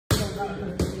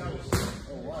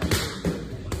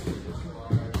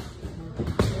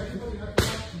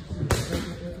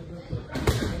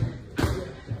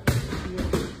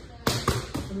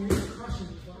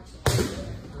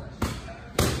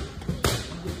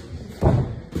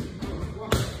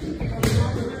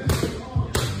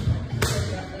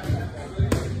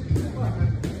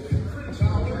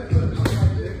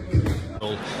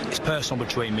It's personal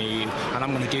between me and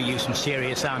I'm going to do you some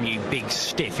serious harm, you big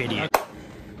stiff idiot.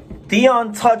 The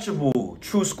untouchable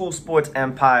True School Sports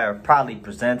Empire proudly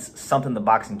presents something the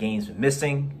boxing game's been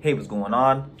missing. Hey, what's going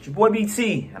on? It's your boy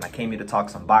BT, and I came here to talk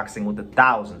some boxing with the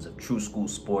thousands of True School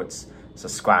Sports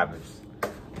subscribers.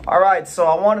 All right, so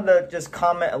I wanted to just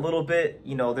comment a little bit.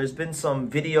 You know, there's been some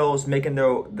videos making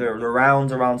their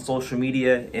rounds around social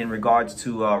media in regards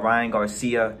to Ryan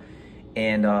Garcia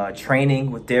and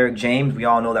training with Derrick James. We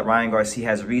all know that Ryan Garcia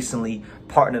has recently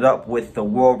partnered up with the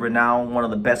world-renowned, one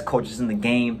of the best coaches in the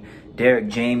game, Derrick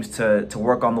James, to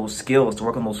work on those skills, to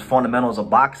work on those fundamentals of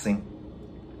boxing.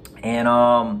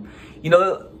 And you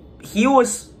know, he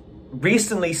was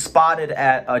recently spotted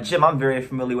at a gym I'm very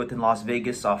familiar with in Las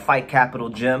Vegas, Fight Capital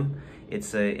Gym.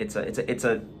 It's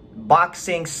a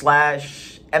boxing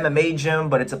slash MMA gym,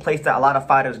 but it's a place that a lot of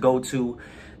fighters go to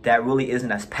that really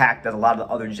isn't as packed as a lot of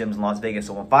the other gyms in Las Vegas.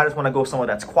 So when fighters want to go somewhere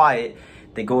that's quiet,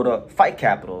 they go to Fight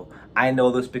Capital. I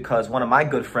know this because one of my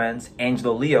good friends,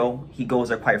 Angelo Leo, he goes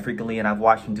there quite frequently, and I've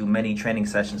watched him do many training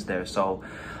sessions there. So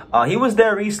he was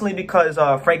there recently because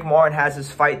Frank Martin has his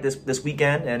fight this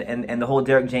weekend, and the whole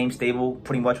Derrick James stable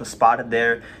pretty much was spotted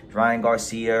there. Ryan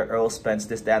Garcia, Earl Spence,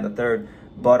 this, that, and the third.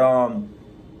 But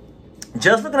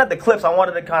just looking at the clips, I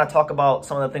wanted to kind of talk about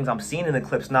some of the things I'm seeing in the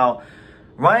clips. Now,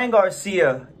 Ryan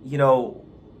Garcia, you know,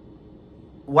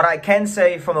 what I can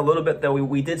say from a little bit that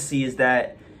we did see is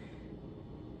that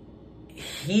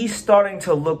he's starting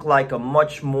to look like a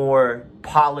much more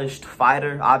polished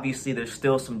fighter. Obviously, there's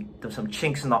still some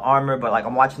chinks in the armor, but like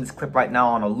I'm watching this clip right now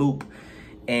on a loop,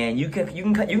 and you can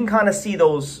kind of see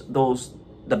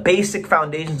the basic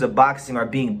foundations of boxing are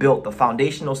being built. The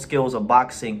foundational skills of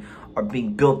boxing are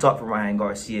being built up for Ryan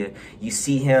Garcia. You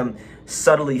see him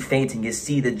subtly feinting. You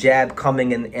see the jab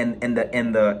coming and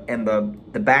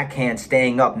the backhand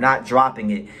staying up, not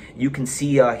dropping it. You can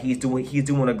see he's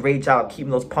doing a great job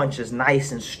keeping those punches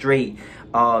nice and straight.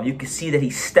 You can see that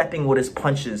he's stepping with his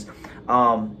punches,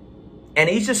 and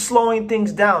he's just slowing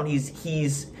things down.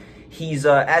 He's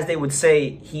as they would say,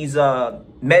 he's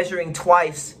measuring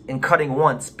twice and cutting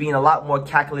once, being a lot more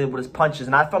calculated with his punches.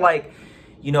 And I feel like,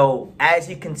 you know, as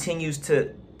he continues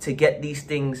to get these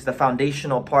things, the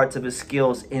foundational parts of his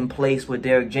skills in place with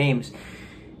Derrick James,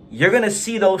 you're going to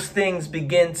see those things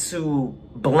begin to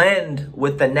blend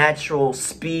with the natural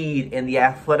speed and the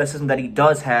athleticism that he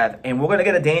does have. And we're going to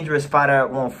get a dangerous fighter at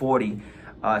 140,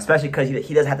 especially because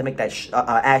he doesn't have to make that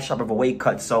ass sharp of a weight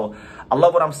cut. So I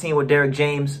love what I'm seeing with Derrick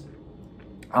James.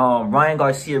 Ryan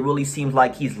Garcia really seems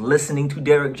like he's listening to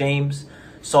Derrick James.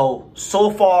 So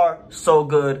far, so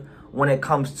good when it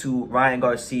comes to Ryan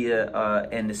Garcia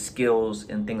and the skills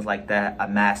and things like that,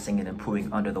 amassing and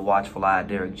improving under the watchful eye of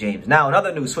Derrick James. Now, in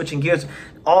other news, switching gears,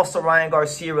 also Ryan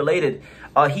Garcia related,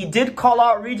 he did call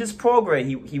out Regis Prograis.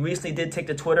 He recently did take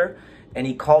to Twitter, and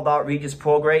he called out Regis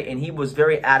Prograis, and he was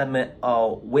very adamant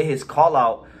with his call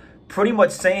out, pretty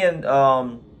much saying,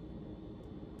 look,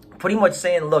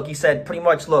 he said,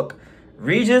 look,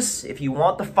 Regis, if you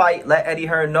want the fight, let Eddie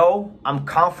Hearn know. I'm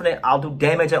confident I'll do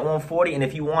damage at 140. And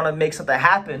if you want to make something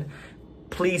happen,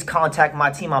 please contact my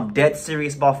team. I'm dead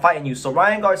serious about fighting you. So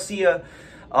Ryan Garcia,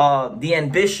 the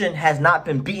ambition has not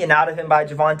been beaten out of him by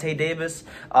Gervonta Davis.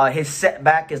 His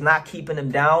setback is not keeping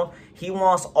him down. He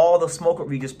wants all the smoke with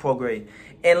Regis Prograis.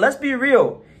 And let's be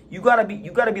real. You gotta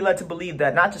be led to believe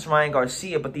that not just Ryan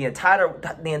Garcia, but the entire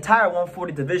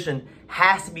 140 division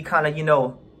has to be kind of, you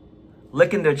know,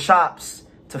 licking their chops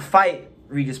to fight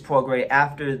Regis Prograis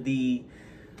after the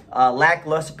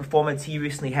lackluster performance he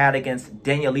recently had against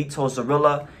Danielito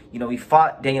Zorrilla. You know, he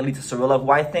fought Danielito Zorrilla, who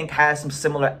I think has some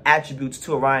similar attributes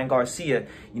to a Ryan Garcia.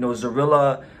 You know,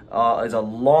 Zorrilla is a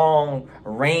long,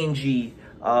 rangy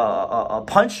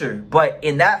puncher, but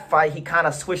in that fight, he kind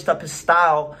of switched up his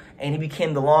style and he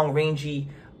became the long, rangy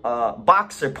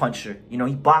boxer puncher. You know,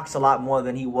 he boxed a lot more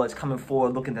than he was coming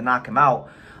forward looking to knock him out.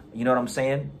 You know what I'm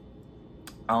saying?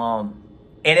 And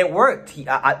it worked.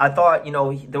 I thought, you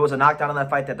know, there was a knockdown in that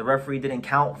fight that the referee didn't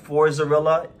count for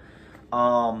Zorrilla.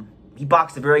 He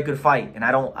boxed a very good fight, and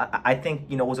I think,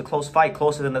 you know, it was a close fight,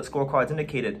 closer than the scorecards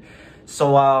indicated.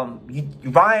 So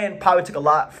Ryan probably took a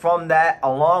lot from that,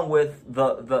 along with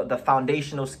the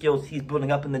foundational skills he's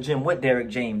building up in the gym with Derrick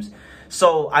James.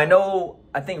 So I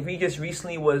think Regis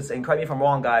recently was, and correct me if I'm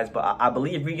wrong, guys, but I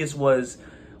believe Regis was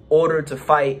ordered to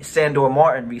fight Sandor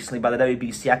Martin recently by the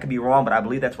WBC. I could be wrong, but I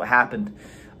believe that's what happened.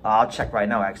 I'll check right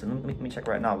now, actually. Let me check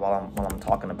right now while I'm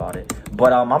talking about it.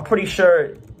 But I'm pretty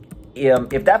sure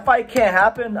if that fight can't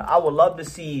happen, I would love to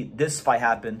see this fight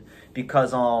happen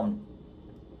because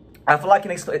I feel like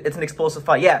it's an explosive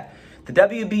fight. Yeah, the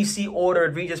WBC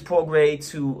ordered Regis Prograis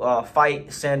to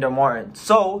fight Sandor Martin.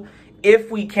 So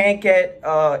if we can't get,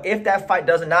 if that fight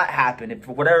does not happen, if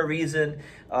for whatever reason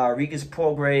Regis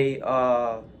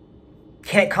Prograis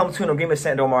can't come to an agreement with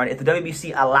Sandor Martin, if the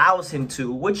WBC allows him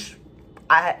to, which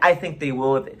I think they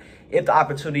will, if the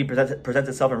opportunity presents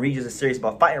itself and Regis is serious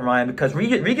about fighting Ryan, because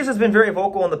Regis has been very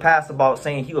vocal in the past about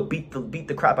saying he would beat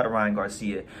the crap out of Ryan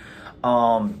Garcia.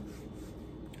 I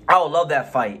would love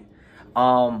that fight.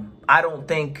 I don't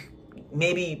think,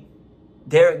 maybe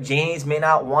Derrick James may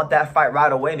not want that fight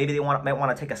right away. Maybe they might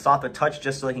want to take a softer touch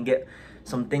just so they can get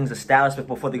some things established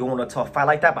before they go into a tough fight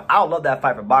like that. But I would love that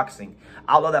fight for boxing.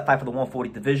 I would love that fight for the 140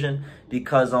 division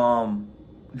because,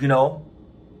 you know,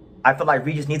 I feel like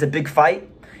Regis needs a big fight.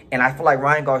 And I feel like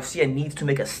Ryan Garcia needs to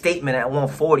make a statement at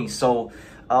 140. So,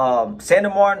 Sandor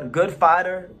Martin, good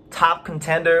fighter, top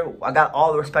contender. I got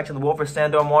all the respect in the world for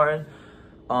Sandor Martin.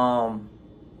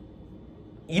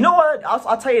 You know what?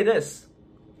 I'll tell you this.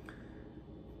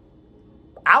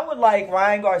 I would like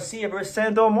Ryan Garcia versus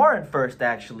Sandor Martin first,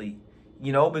 actually.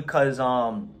 You know, because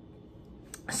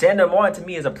Sandor Martin to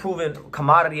me is a proven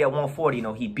commodity at 140. You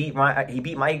know, he beat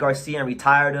Ryan Garcia and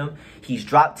retired him. He's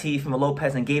dropped teeth from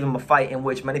Lopez and gave him a fight in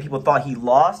which many people thought he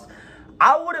lost.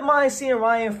 I wouldn't mind seeing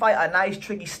Ryan fight a nice,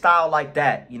 tricky style like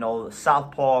that. You know,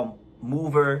 southpaw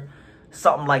mover,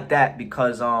 something like that.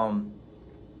 Because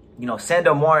you know,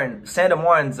 Sandor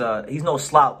Martin's he's no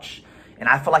slouch. And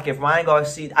I feel like if Ryan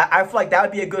Garcia, I feel like that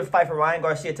would be a good fight for Ryan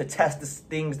Garcia to test the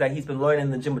things that he's been learning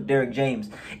in the gym with Derrick James.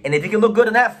 And if he can look good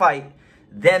in that fight,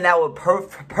 then that would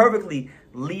perfectly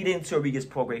lead into a Regis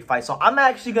Prograis fight. So I'm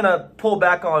actually going to pull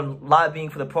back on lobbying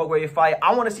for the Prograis fight.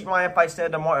 I want to see Ryan fight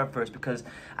Sandor Martin first because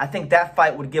I think that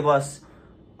fight would give us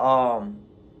some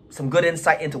good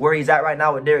insight into where he's at right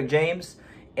now with Derrick James.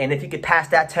 And if he could pass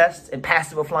that test and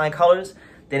pass it with flying colors,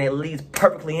 then it leads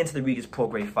perfectly into the Regis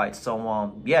Prograis fight.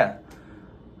 So, yeah.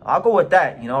 I'll go with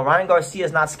that. You know, Ryan Garcia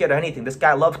is not scared of anything. This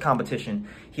guy loves competition.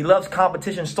 He loves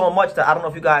competition so much that I don't know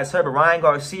if you guys heard, but Ryan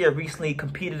Garcia recently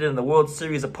competed in the World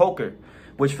Series of Poker,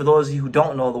 which for those of you who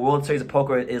don't know, the World Series of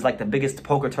Poker is like the biggest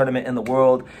poker tournament in the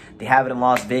world. They have it in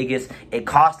Las Vegas. It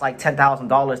costs like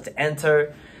 $10,000 to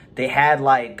enter. They had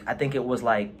like, I think it was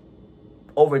like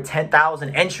over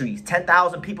 10,000 entries.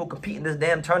 10,000 people compete in this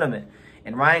damn tournament.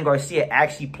 And Ryan Garcia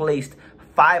actually placed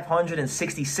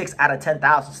 566 out of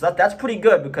 10,000. So that's pretty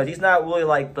good because he's not really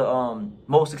like the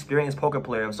most experienced poker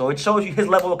player. So it shows you his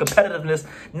level of competitiveness,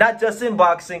 not just in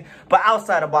boxing, but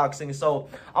outside of boxing. So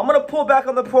I'm going to pull back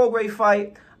on the Prograis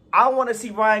fight. I want to see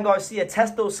Ryan Garcia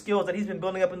test those skills that he's been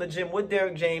building up in the gym with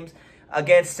Derrick James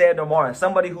against Sandor Martin.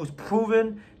 Somebody who's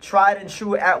proven, tried and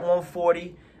true at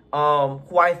 140,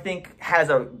 who I think has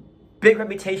a big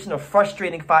reputation of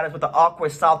frustrating fighters with the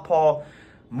awkward southpaw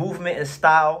movement and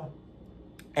style.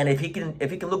 And if he can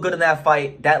look good in that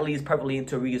fight, that leads perfectly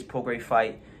into a Regis Prograis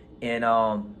fight. And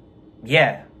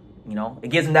yeah, you know, it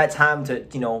gives him that time to,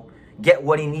 you know, get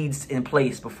what he needs in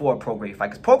place before a Prograis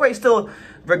fight. Because Prograis still,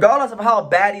 regardless of how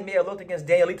bad he may have looked against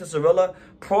Danielito Cerrilla,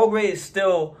 Prograis is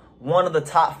still one of the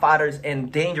top fighters and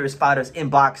dangerous fighters in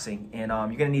boxing. And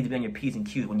you're gonna need to be on your P's and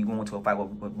Q's when you go into a fight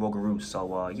with Rougarou.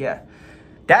 So yeah.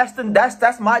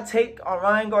 That's my take on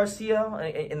Ryan Garcia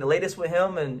and the latest with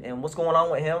him and what's going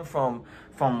on with him from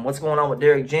what's going on with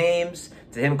Derrick James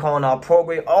to him calling out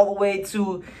Prograis all the way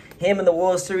to him in the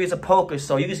World Series of Poker.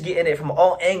 So you just getting it from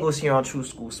all angles here on True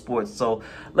School Sports. So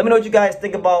let me know what you guys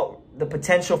think about the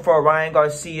potential for a Ryan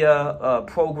Garcia,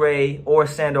 Prograis, or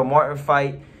Sandor Martin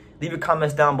fight. Leave your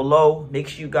comments down below. Make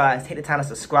sure you guys take the time to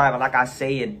subscribe. And like I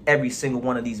say in every single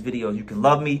one of these videos, you can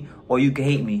love me or you can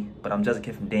hate me. But I'm just a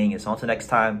kid from Dang It. So until next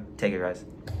time, take care, guys.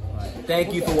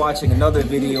 Thank you for watching another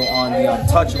video on the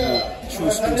untouchable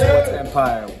True School Sports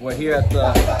Empire. We're here at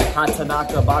the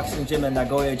Hatanaka Boxing Gym in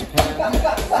Nagoya, Japan.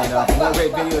 And for more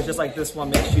great videos just like this one,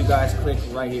 make sure you guys click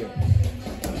right here.